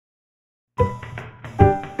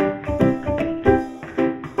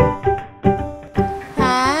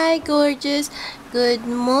messages. Good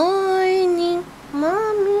morning,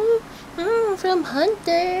 Mommy. From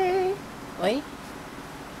Hunter. Oy.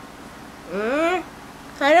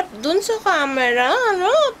 Harap dun sa camera.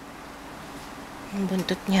 Harap. Ang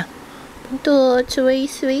buntot niya. Buntot. Sway,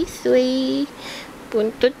 sway, sway.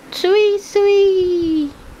 Buntot. Sway,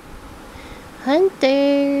 sway.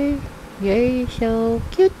 Hunter. You're so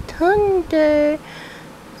cute, Hunter.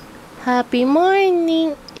 Happy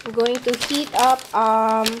morning. I'm going to heat up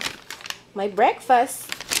my breakfast,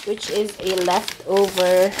 which is a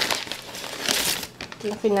leftover. Ito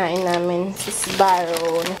yung kinain namin sa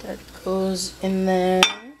Sbarro. That goes in there.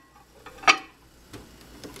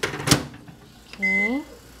 Okay.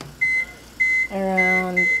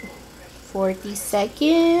 Around 40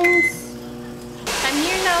 seconds. I'm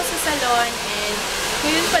here now sa salon and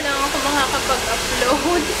ngayon pa lang ako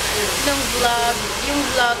makakapag-upload ng vlog. Yung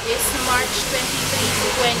vlog is March 23 to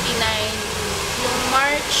 29. Yung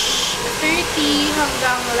March 30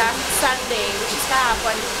 hanggang last Sunday, which is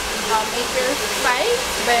kahapon, April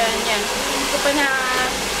 5. Ba yan? Hindi ko pa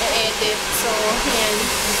na-edit. So, yan.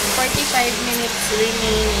 45 minutes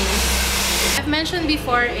remaining. I've mentioned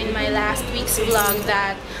before in my last week's vlog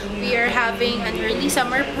that we are having an early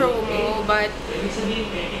summer promo, but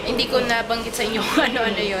hindi ko nabanggit sa inyo kung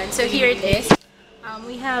ano-ano yun. So here it is.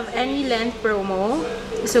 We have any length promo.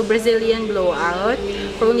 So Brazilian blowout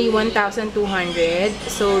for only 1,200.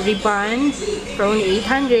 So ribbon for only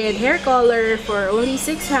 800. Hair color for only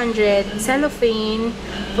 600. Cellophane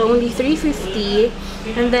for only 350.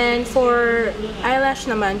 And then for eyelash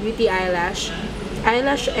naman, beauty eyelash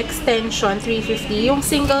extension 350. Yung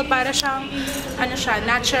single para siyang ano siya,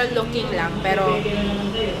 natural looking lang pero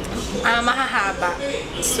mahahaba.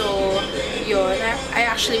 So yun, I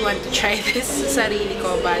actually want to try this sa sarili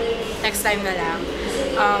ko but next time na lang.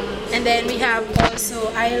 And then we have also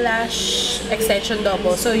eyelash extension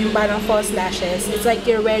double. So yung parang false lashes. It's like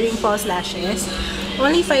you're wearing false lashes.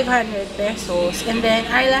 Only 500 pesos. And then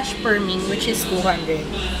eyelash perming, which is 200.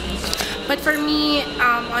 But for me,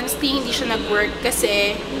 honestly, hindi siya nag-work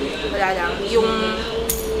kasi wala lang.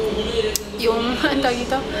 Ano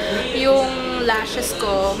dito? Yung lashes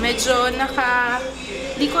ko, medyo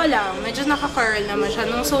di ko alam, medyo naka-curl naman siya.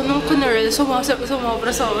 Nung kunurl,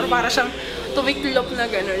 sumobra, para siyang tumiklop na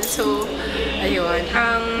gano'n. So, ayun.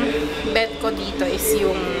 Ang bet ko dito is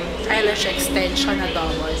yung eyelash extension na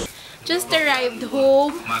double. Just arrived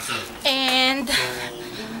home and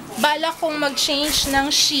bala kong mag-change ng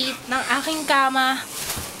sheet ng aking kama.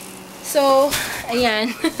 So,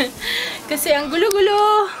 ayan. Kasi ang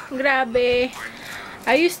gulo-gulo. Grabe.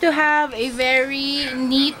 I used to have a very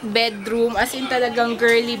neat bedroom. As in talagang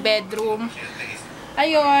girly bedroom.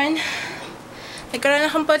 Ayun. Nagkaroon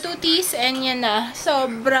akong patutis and yan na.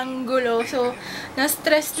 Sobrang gulo. So,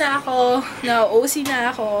 na-stress na ako. Na-OC na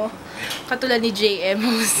ako. Katulad ni JM.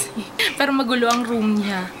 Pero magulo ang room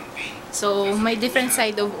niya. So, may different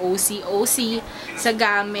side of OC. OC sa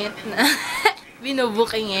gamit na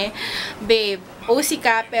binubuking eh. Babe, OC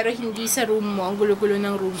ka pero hindi sa room mo. Ang gulo-gulo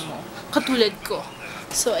ng room mo. Katulad ko.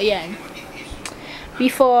 So, ayan.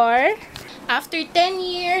 Before, after 10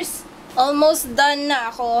 years, almost done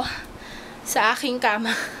na ako sa aking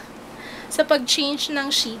kama. Sa pag-change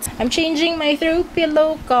ng sheets. I'm changing my throw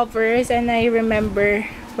pillow covers and I remember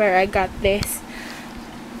where I got this.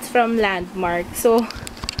 It's from Landmark. So,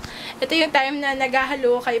 ito yung time na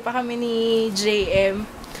naghahalo-kay pa kami ni JM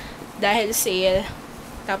dahil sale.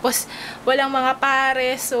 Tapos, walang mga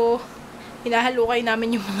pares. So, hinahalo-kay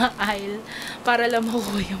namin yung mga aisle para lang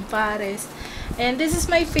makuha yung pares. And this is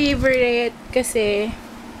my favorite kasi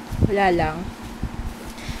wala lang.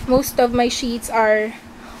 Most of my sheets are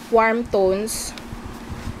warm tones,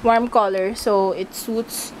 warm color. So, it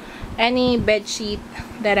suits any bed sheet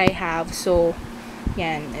that I have. So,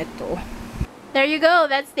 yan, ito. There you go.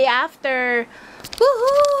 That's the after.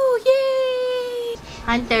 Woohoo! Yay!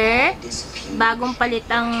 Hunter, bagong palit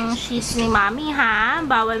ang sheets ni Mommy, ha?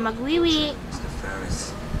 Bawal magwiwi.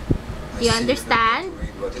 You understand?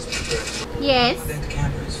 Yes?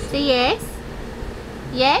 Say yes?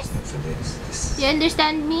 Yes? You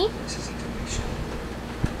understand me?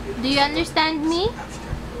 Do you understand me?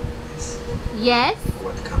 Yes?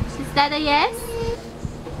 Is that a yes?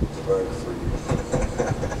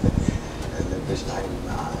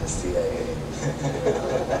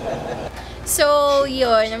 So,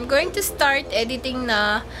 yun. I'm going to start editing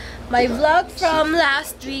na my vlog from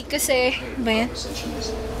last week kasi, ba yan?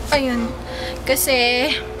 Ayun.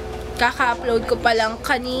 Kasi, kaka-upload ko pa lang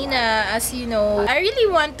kanina, as you know. I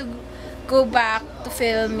really want to go back to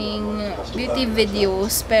filming beauty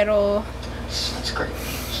videos, pero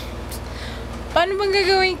Paano bang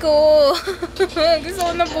gagawin ko? Gusto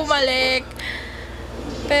ko na bumalik.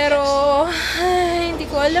 Pero, ay, hindi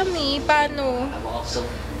ko alam eh. Paano?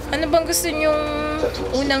 Ano bang gusto nyong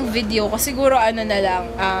unang video ko? Siguro ano na lang,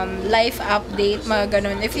 life update, mga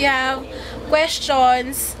ganun. If you have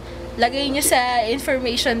questions, lagay nyo sa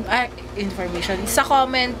information, sa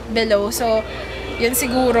comment below. So, yun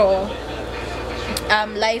siguro,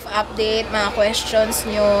 life update, mga questions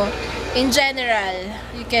nyo. In general,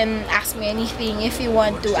 you can ask me anything. If you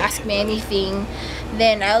want to ask me anything,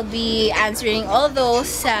 then I'll be answering all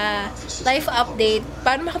those sa life update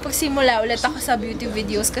para makapagsimula ulit ako sa beauty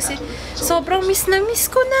videos kasi sobrang miss na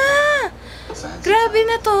miss ko na. Grabe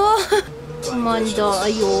na to. Amanda,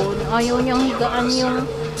 ayun. Ayaw niyang higaan yung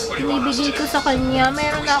binibigay ko sa kanya.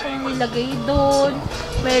 Meron na akong nilagay doon.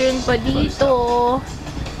 Meron pa dito.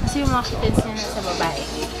 Kasi yung mga kittens niya na sa babae.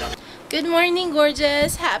 Good morning,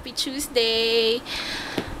 gorgeous! Happy Tuesday!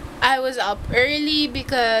 I was up early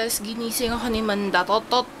because ginising ako ni Manda.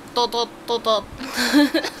 Totot.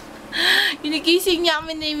 Ginikising niya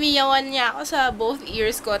kami, nimiyawan niya ako sa both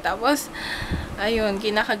ears ko. Tapos, ayun,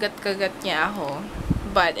 kinakagat-kagat niya ako.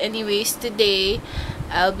 But anyways, today,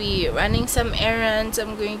 I'll be running some errands.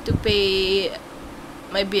 I'm going to pay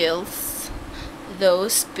my bills.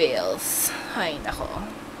 Those bills. Ay,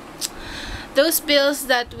 nako. Those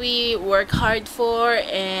bills that we work hard for,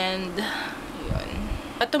 and yun.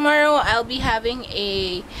 But tomorrow I'll be having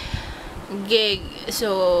a gig,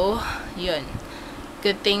 so yun.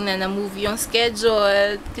 Good thing na na-move yung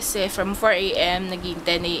schedule kasi from 4 AM naging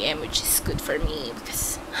 10 AM, which is good for me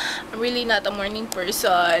because I'm really not a morning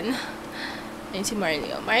person. Ayun si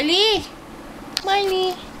Marley. Oh, Marley!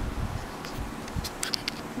 Marley!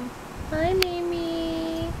 Hi, Mimi!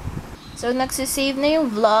 So, nagsisave na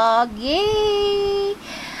yung vlog. Yay!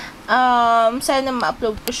 Sana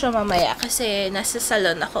ma-upload ko siya mamaya kasi nasa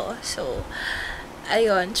salon ako. So,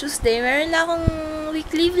 ayun. Tuesday, meron na akong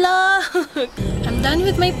weekly vlog. I'm done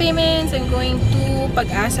with my payments. I'm going to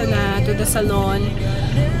Pag-asa na, to the salon.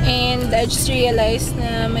 And I just realized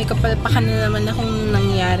na may kapalpakan na naman akong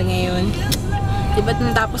nangyari ngayon. Diba't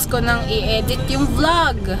natapos ko nang i-edit yung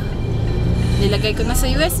vlog. Nilagay ko na sa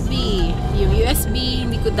USB. Yung USB,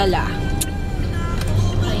 hindi ko dala.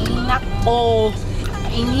 Nako,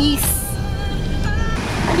 kainis.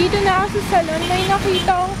 Dito na ako sa salon, may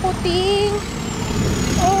nakita akong kuting.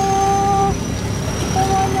 Oh,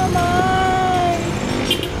 tawa naman.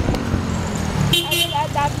 I will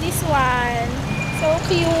adopt this one. So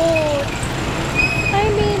cute. Hi,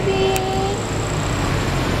 baby.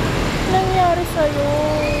 Nangyari sa'yo?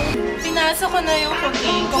 Pinasa ko na yung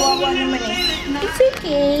kuting. Kawawa naman eh. It's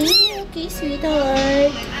okay. Okay,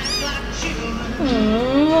 sweetheart.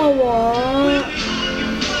 Wawa.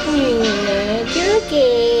 You're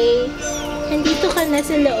okay. Nandito ka na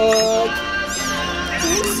sa loob.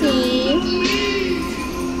 Let's see.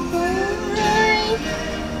 Hi.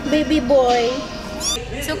 Baby boy.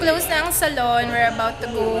 So, close na ang salon. We're about to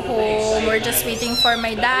go home. We're just waiting for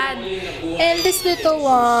my dad. And this little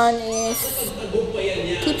one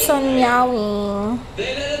keeps on meowing.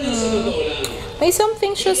 May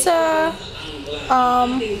something siya sa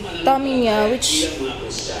tummy niya, which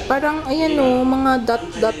parang, ayan o, mga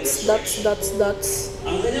dots.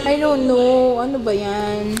 I don't know, ano ba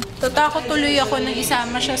yan? Tatakot tuloy ako na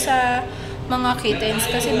isama siya sa mga kittens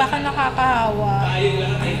kasi baka nakakahawa.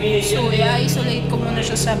 So, i-isolate ko muna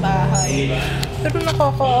siya sa bahay. Pero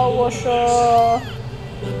nakakaawa siya.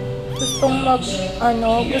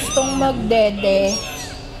 Gustong magdede.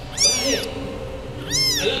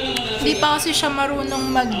 Hindi pa kasi siya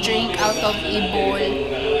marunong mag-drink out of a bowl.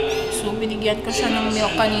 So, binigyan ko siya ng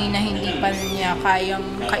milk kanina, hindi pa niya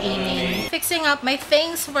kayang kainin. Fixing up my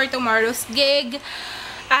things for tomorrow's gig.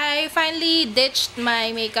 I finally ditched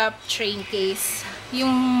my makeup train case.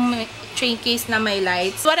 Yung train case na may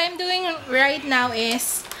lights. What I'm doing right now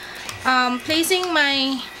is placing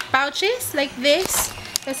my pouches like this.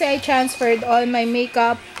 Kasi I transferred all my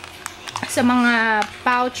makeup sa mga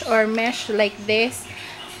pouch or mesh like this.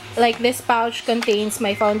 Like this pouch contains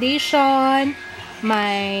my foundation,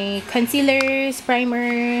 my concealers,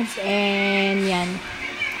 primers, and yan.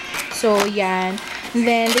 So, yan. And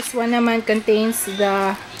then, this one naman contains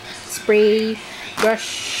the spray,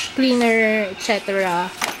 brush cleaner,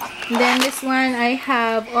 etc. And then, this one, I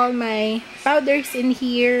have all my powders in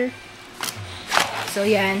here. So,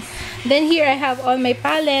 yan. Then, here, I have all my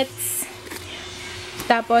palettes.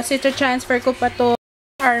 Tapos, ito transfer ko pa to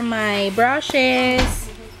are my brushes.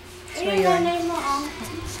 So, yun.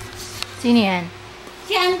 Sino yan?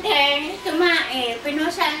 Si Ante, tumae.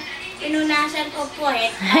 Pinunasan ko po eh.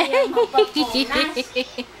 Ayaw magpapunas.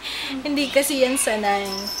 Hindi kasi yan sanay.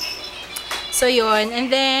 So, yun.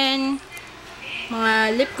 And then,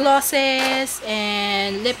 mga lip glosses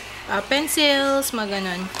and lip pencils, mga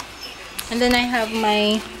ganun. And then, I have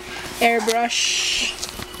my airbrush,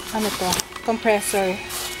 ano to, compressor.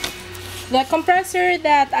 The compressor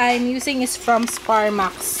that I'm using is from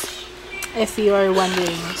Sparmax, if you're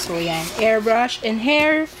wondering. So, yan. Airbrush and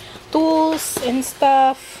hair, tools, and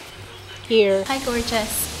stuff here. Hi,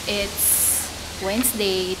 gorgeous. It's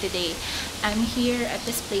Wednesday today. I'm here at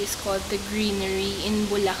this place called The Greenery in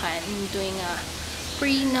Bulacan. I'm doing a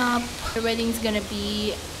prenup. The wedding's gonna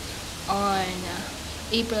be on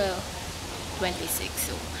April 26.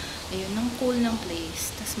 So, ayun, ang cool ng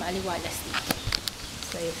place. Tapos maaliwalas dito.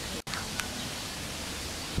 So, ayun.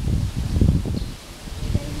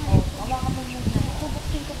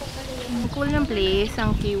 Ang cool ng place.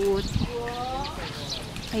 Ang cute.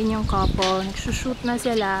 Ayun yung couple. Nagsushoot na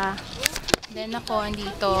sila. Then ako,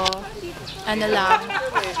 andito, ano lang,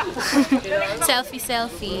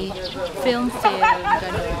 selfie, film, gano'n.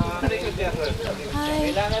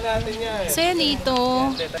 Hi! So, yan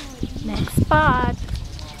dito. Next spot.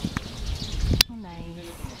 Oh,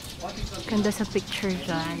 nice. Ganda sa picture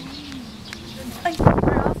dyan. Ay,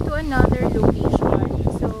 we're off to another location.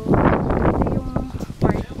 So, ito yung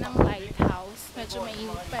part ng lighthouse. Medyo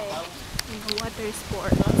mainit pa eh. Yung water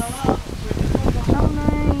sports. How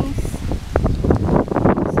nice!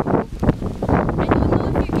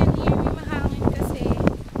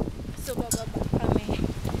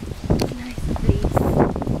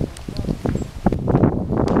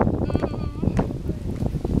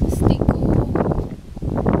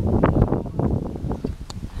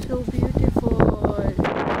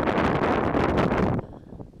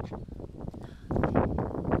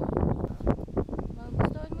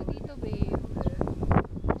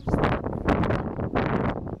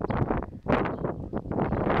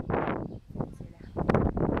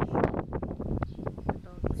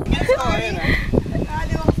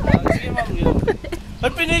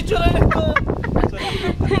 Ang pinicture na ito.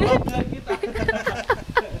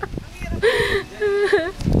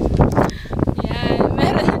 Yan,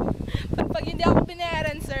 meron. Pag hindi ako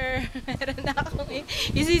binayaran, sir, meron na akong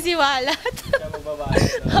isisiwalat.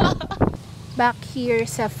 Back here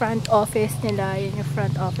sa front office nila, yun yung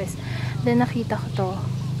front office. Then nakita ko to.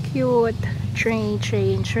 Cute. Train.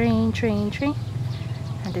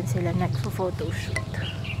 Nandun sila nagpo-photoshoot.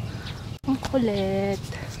 Ang kulit.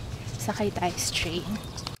 Sakay tayo sa train.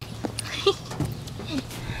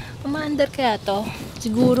 Umaandar kaya to?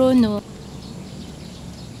 Siguro, no?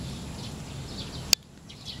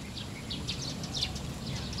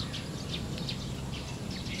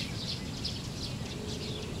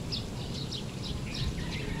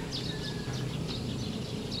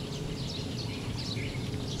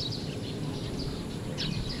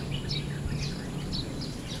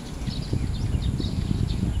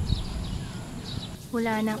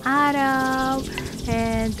 Wala ng araw,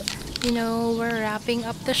 and you know, we're wrapping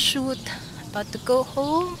up the shoot, about to go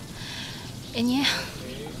home, and yeah,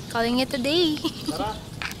 calling it a day.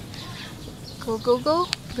 Go.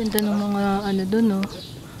 Ganda ng mga ano dun, no?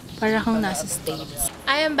 Para kang nasa States.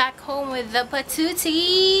 I am back home with the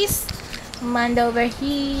patooties. Amanda over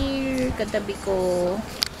here, katabi ko.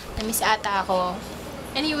 Namiss ata ako.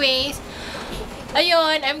 Anyways,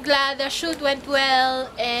 ayun, I'm glad the shoot went well,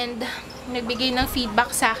 and nagbigay ng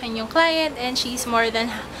feedback sa akin yung client, and she's more than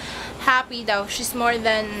happy daw. She's more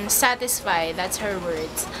than satisfied. That's her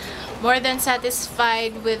words. More than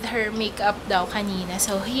satisfied with her makeup daw kanina.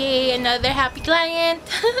 So, yay! Another happy client!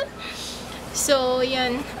 So,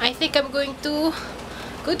 yan. I think I'm going to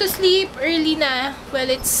go to sleep early na. Well,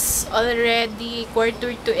 it's already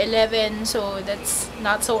 10:45, so that's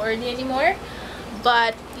not so early anymore.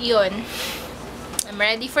 But, yun. I'm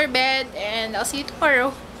ready for bed, and I'll see you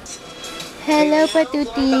tomorrow. Hello,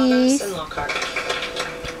 patooties.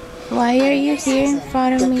 Why are you here in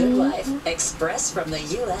front of me? Express from the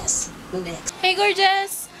US. Next. Hey,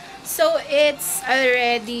 gorgeous! So, it's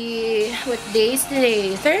already, what day is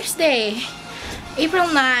today? Thursday, April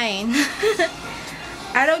 9.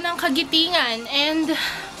 Araw ng kagitingan. And,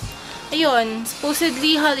 ayun,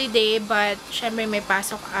 supposedly holiday, but syempre may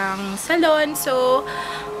pasok ang salon. So,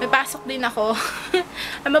 may pasok din ako.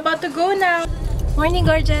 I'm about to go now. Morning,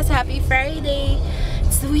 gorgeous! Happy Friday!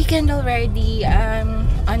 It's the weekend already. I'm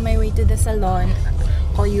on my way to the salon.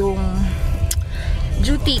 Ako yung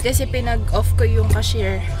duty kasi pinag-off ko yung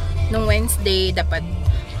cashier nung Wednesday. Dapat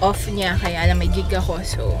off niya, kaya alam may gig ako.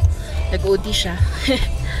 So, nag-OT siya.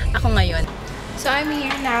 Ako ngayon. So, I'm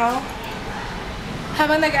here now.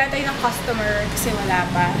 Habang nag-aantay ng customer kasi wala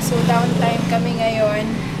pa. So, downtime kami ngayon.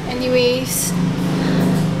 Anyways,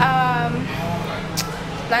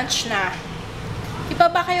 lunch na. pa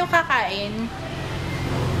ba kayo kakain?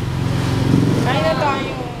 Kain na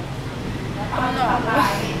tayo. Ano?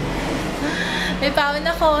 May pawon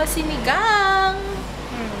ako, sinigang.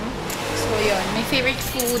 So yun, my favorite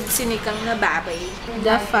food, sinigang na baboy.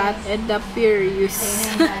 The fat and the furious.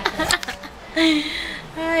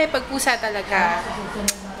 Ay, pagpusa talaga.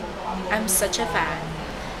 I'm such a fan.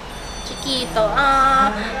 Chiquito.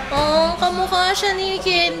 Oh, kamukha siya ni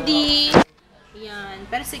Candy. Yan.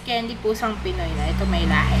 Pero si Candy pusang Pinoy na. Ito may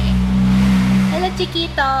lahi. Hello,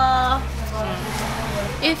 Chiquito.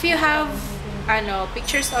 If you have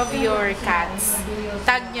pictures of your cats,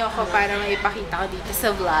 tag nyo ako para maipakita ko dito sa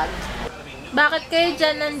vlog. Bakit kayo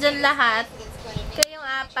dyan nandyan lahat? Kayong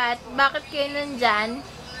apat. Bakit kayo nandyan?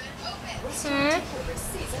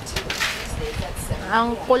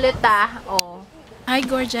 Ang kulit oh. Hi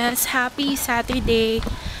gorgeous, happy Saturday.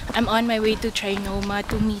 I'm on my way to Trinoma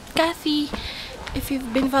to meet Kathy. If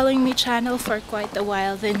you've been following my channel for quite a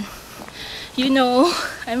while, then you know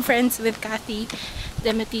I'm friends with Kathy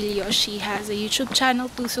Dematilio. She has a YouTube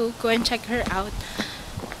channel too, so go and check her out.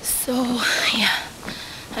 So yeah,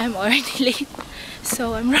 I'm already late,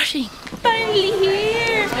 so I'm rushing. Finally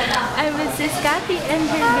here! I'm with Sis Kathy and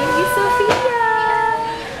her baby Sophia.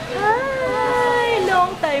 Hi!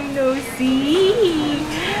 Long time no see!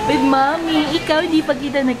 With mommy. Ikaw, di pa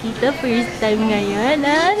kita nakita. First time ngayon.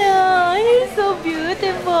 Ano? You're so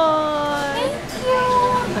beautiful! Thank you!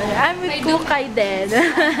 I'm with Kukay din.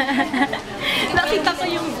 Nakita ko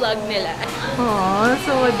yung vlog nila. Oh,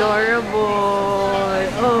 so adorable.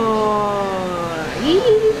 Oh.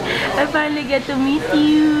 I finally get to meet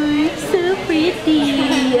you. So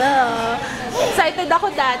pretty. Oh. Excited ako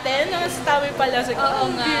dati. Nung sa tabi pala. Oo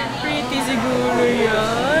nga. Pretty siguro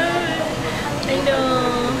yan. I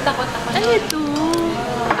know. Takot-takot. Ano ito?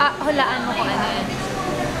 Hulaan mo kung ano yan.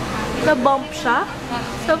 Na-bump siya?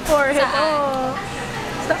 Sa forehead. Saan? Oh.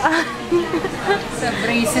 Saan? Sa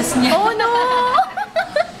braces niya. Oh no!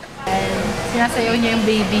 Sinasayaw niya yung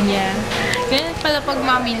baby niya. Ganyan pala pag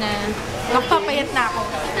mami na. Magpapayat na ako.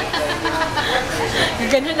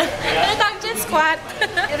 Ganun na. Ano tawag dyan? Squat.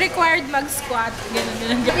 Required mag-squat.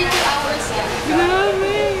 Ganun. Every 2 hours yan.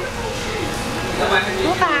 Grabe.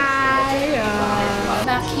 Okay.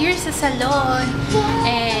 Back here sa salon.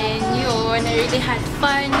 And yun, I really had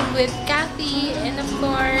fun with Kathy and of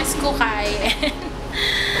course, Kukay and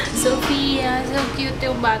Sophia. So cute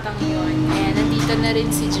yung batang yun. And nandito na rin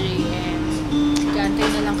si JM. Gantay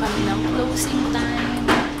na lang kami ng closing time.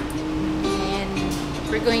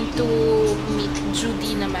 We're going to meet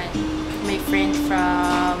Judy naman, my friend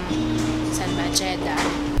from Jeddah.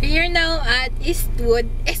 We're now at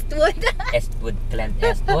Eastwood. Eastwood? Eastwood, Clan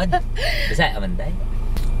Eastwood. Bisa, amanday?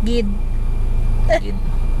 Gid. Gid.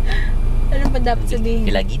 Ano ba dapat sabihin?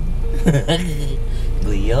 Kilagid.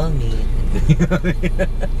 Guyomi.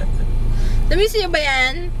 Namiss niyo ba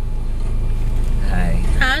yan? Hi.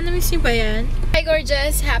 Ha? Namiss niyo ba yan? Hi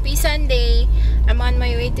gorgeous! Happy Sunday! I'm on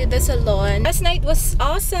my way to the salon. Last night was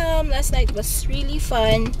awesome. Last night was really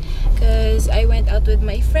fun because I went out with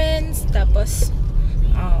my friends. Tapos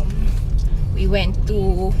we went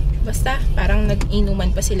to basta parang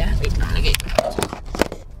nag-inuman pa sila. Wait lang, lagay.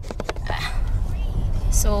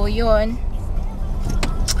 So yun.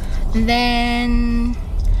 And then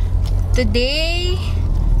today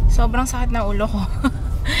sobrang sakit na ulo ko.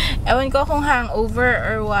 Ewan ko kung hangover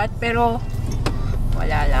or what, pero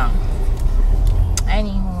wala lang.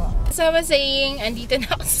 Anywho. So I was saying, andito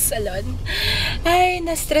na ako sa salon. Ay,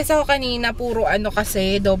 na-stress ako kanina. Puro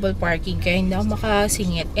kasi, double parking. Kaya hindi ako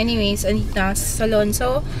makasingit. Anyways, andito na ako sa salon.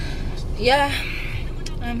 So, yeah.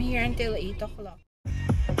 I'm here until 8 o'clock.